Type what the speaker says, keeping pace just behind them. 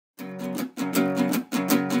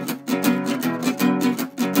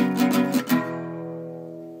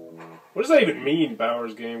that even mean,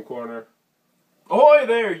 Bauer's Game Corner? Ahoy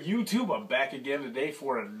there, YouTube! I'm back again today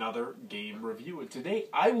for another game review. And today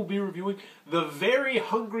I will be reviewing the Very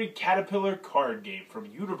Hungry Caterpillar card game from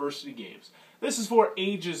University Games. This is for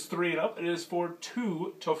ages 3 and up, and it is for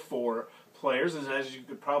 2 to 4 players. And as you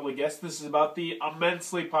could probably guess, this is about the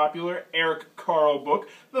immensely popular Eric Carle book,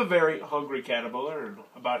 The Very Hungry Caterpillar, and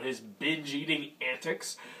about his binge-eating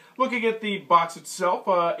antics. Looking at the box itself,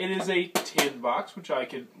 it is a tin box, which I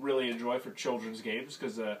can really enjoy for children's games,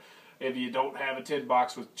 because if you don't have a tin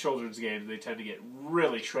box with children's games, they tend to get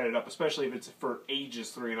really shredded up, especially if it's for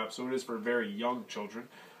ages 3 and up, so it is for very young children.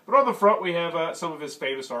 But on the front, we have some of his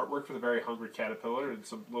famous artwork for the Very Hungry Caterpillar and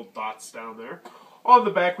some little dots down there. On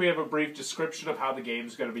the back, we have a brief description of how the game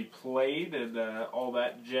is going to be played and all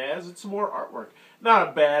that jazz, and some more artwork. Not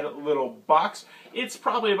a bad little box. It's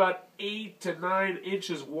probably about 8 to 9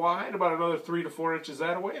 inches wide, about another 3 to 4 inches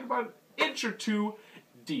that way, and about an inch or 2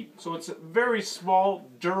 deep. So it's a very small,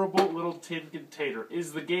 durable little tin container.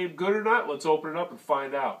 Is the game good or not? Let's open it up and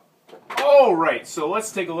find out. Alright, so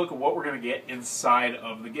let's take a look at what we're going to get inside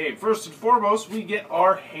of the game. First and foremost, we get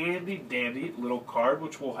our handy-dandy little card,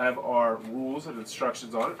 which will have our rules and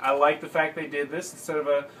instructions on it. I like the fact they did this. Instead of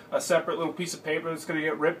a separate little piece of paper that's going to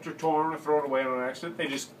get ripped or torn or thrown away on accident, they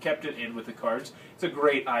just kept it in with the cards. It's a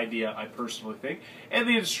great idea, I personally think. And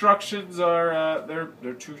the instructions are,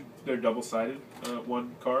 they're double-sided,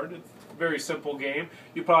 one card. It's a very simple game.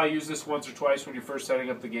 You probably use this once or twice when you're first setting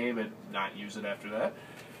up the game and not use it after that.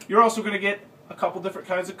 You're also going to get a couple different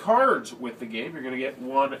kinds of cards with the game. You're going to get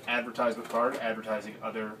one advertisement card advertising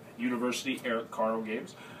other University Eric Carle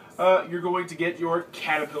games. You're going to get your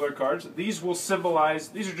Caterpillar cards. These will symbolize,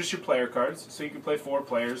 these are just your player cards, so you can play 4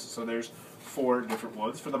 players, so there's 4 different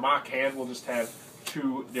ones. For the mock hand, we'll just have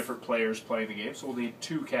 2 different players playing the game, so we'll need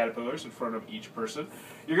 2 Caterpillars in front of each person.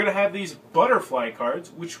 You're going to have these butterfly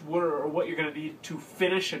cards, which are what you're going to need to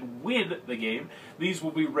finish and win the game. These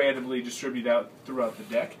will be randomly distributed out throughout the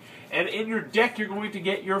deck. And in your deck, you're going to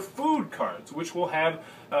get your food cards, which will have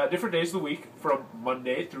different days of the week from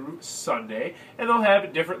Monday through Sunday. And they'll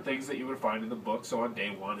have different things that you would find in the book. So on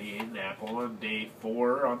day 1, he ate an apple. On day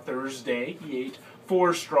 4, on Thursday, he ate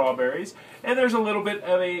 4 strawberries. And there's a little bit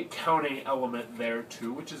of a counting element there,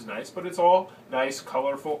 too, which is nice. But it's all nice,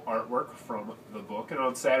 colorful artwork from the book. And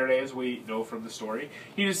on Saturday, as we know from the story,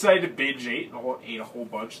 he decided to binge eat and ate a whole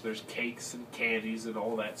bunch. There's cakes and candies and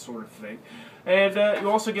all that sort of thing. And you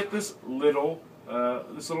also get this little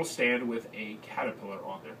stand with a caterpillar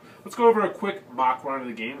on there. Let's go over a quick mock run of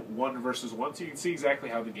the game, 1 versus 1, so you can see exactly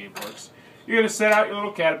how the game works. You're going to set out your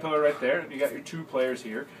little caterpillar right there, and you got your 2 players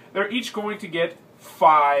here. They're each going to get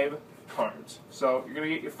 5 cards. So you're going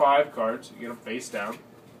to get your 5 cards. You get them face down.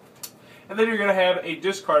 And then you're going to have a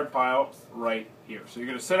discard pile right here. So you're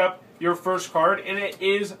going to set up your first card, and it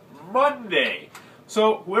is Monday.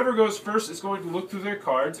 So whoever goes first is going to look through their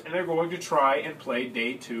cards, and they're going to try and play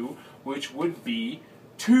day 2, which would be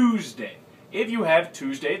Tuesday. If you have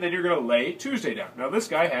Tuesday, then you're going to lay Tuesday down. Now this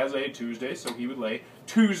guy has a Tuesday, so he would lay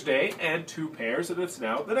Tuesday and 2 pairs, and it's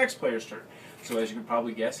now the next player's turn. So as you can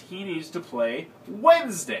probably guess, he needs to play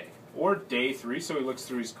Wednesday, or day 3, so he looks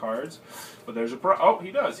through his cards. But there's a oh,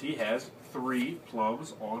 he does. He has 3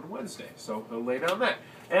 plums on Wednesday, so he'll lay down that.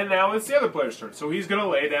 And now it's the other player's turn, so he's going to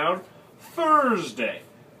lay down Thursday.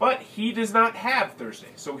 But he does not have Thursday,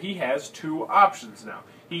 so he has 2 options now.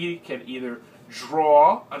 He can either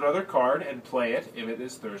draw another card and play it if it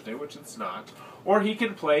is Thursday, which it's not, or he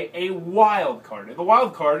can play a wild card. And the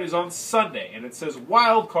wild card is on Sunday, and it says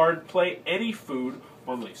wild card, play any food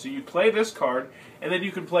only. So you play this card, and then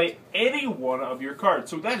you can play any one of your cards.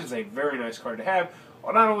 So that is a very nice card to have.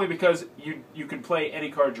 Well, not only because you can play any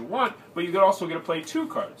card you want, but you can also get to play 2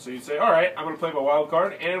 cards. So you say, all right, I'm going to play my wild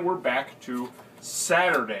card, and we're back to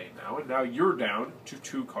Saturday now. And now you're down to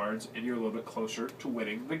 2 cards, and you're a little bit closer to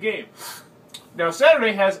winning the game. Now,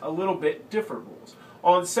 Saturday has a little bit different rules.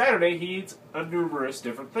 On Saturday, he eats numerous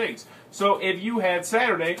different things. So if you had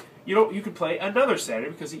Saturday, you could play another Saturday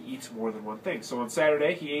because he eats more than one thing. So on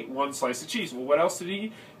Saturday, he ate 1 slice of cheese. Well, what else did he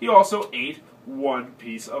eat? He also ate 1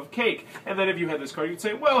 piece of cake. And then if you had this card, you'd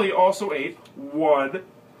say, well, he also ate 1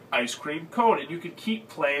 ice cream cone. And you could keep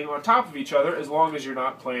playing on top of each other as long as you're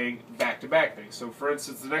not playing back-to-back things. So, for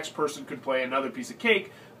instance, the next person could play another piece of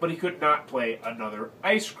cake, but he could not play another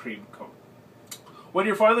ice cream cone. When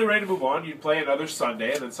you're finally ready to move on, you'd play another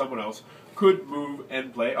Sunday, and then someone else could move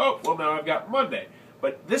and play, oh, well, now I've got Monday.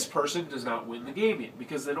 But this person does not win the game yet,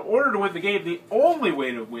 because in order to win the game, the only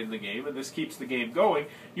way to win the game, and this keeps the game going,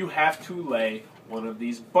 you have to lay one of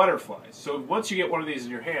these butterflies. So once you get one of these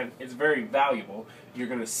in your hand, it's very valuable. You're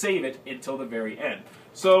going to save it until the very end.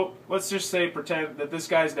 So let's just say, pretend that this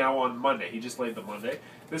guy's now on Monday. He just laid the Monday.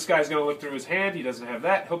 This guy's going to look through his hand. He doesn't have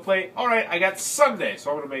that. He'll play, all right, I got Sunday.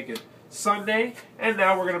 So I'm going to make it Sunday, and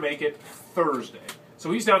now we're going to make it Thursday.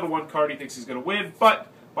 So he's down to one card. He thinks he's going to win, but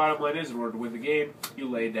bottom line is, in order to win the game, you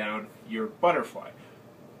lay down your butterfly.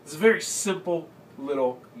 It's a very simple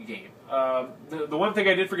little game. The one thing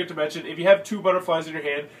I did forget to mention, if you have two butterflies in your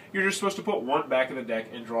hand, you're just supposed to put one back in the deck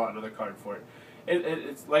and draw another card for it.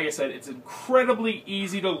 It's like I said, it's incredibly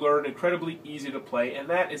easy to learn, incredibly easy to play, and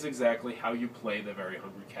that is exactly how you play the Very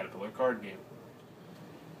Hungry Caterpillar card game.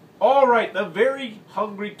 Alright, the Very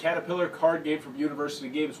Hungry Caterpillar card game from University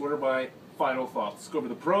Games. What are my final thoughts? Let's go over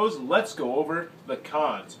the pros, let's go over the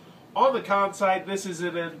cons. On the con side, this is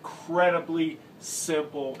an incredibly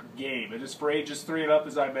simple game. It is for ages 3 and up,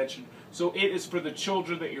 as I mentioned, so it is for the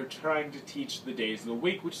children that you're trying to teach the days of the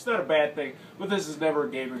week, which is not a bad thing, but this is never a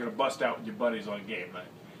game you're going to bust out with your buddies on game night.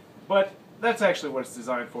 But that's actually what it's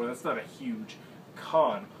designed for. That's not a huge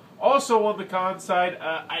con. Also on the con side,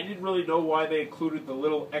 I didn't really know why they included the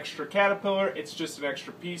little extra caterpillar. It's just an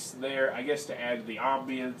extra piece there, I guess, to add to the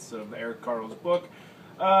ambience of Eric Carle's book.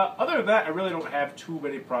 Other than that, I really don't have too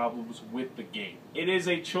many problems with the game. It is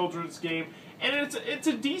a children's game, and it's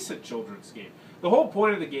a decent children's game. The whole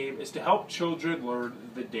point of the game is to help children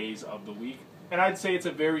learn the days of the week, and I'd say it's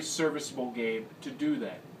a very serviceable game to do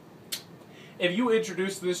that. If you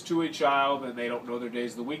introduce this to a child and they don't know their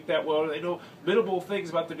days of the week that well, or they know minimal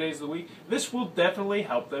things about their days of the week, this will definitely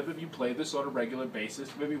help them if you play this on a regular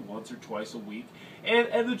basis, maybe once or twice a week.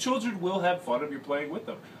 And the children will have fun if you're playing with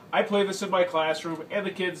them. I play this in my classroom, and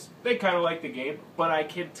the kids, they kind of like the game, but I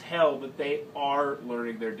can tell that they are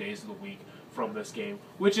learning their days of the week from this game,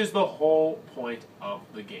 which is the whole point of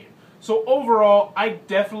the game. So overall, I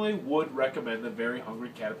definitely would recommend the Very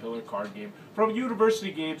Hungry Caterpillar card game from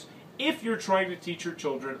University Games if you're trying to teach your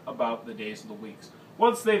children about the days of the weeks.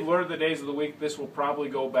 Once they've learned the days of the week, this will probably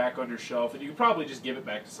go back on your shelf, and you can probably just give it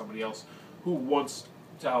back to somebody else who wants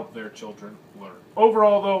to help their children learn.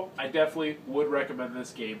 Overall, though, I definitely would recommend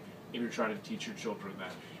this game if you're trying to teach your children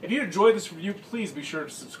that. If you enjoyed this review, please be sure to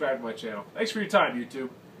subscribe to my channel. Thanks for your time, YouTube.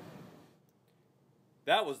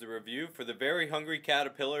 That was the review for the Very Hungry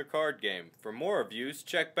Caterpillar card game. For more reviews,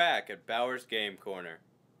 check back at Bauer's Game Corner.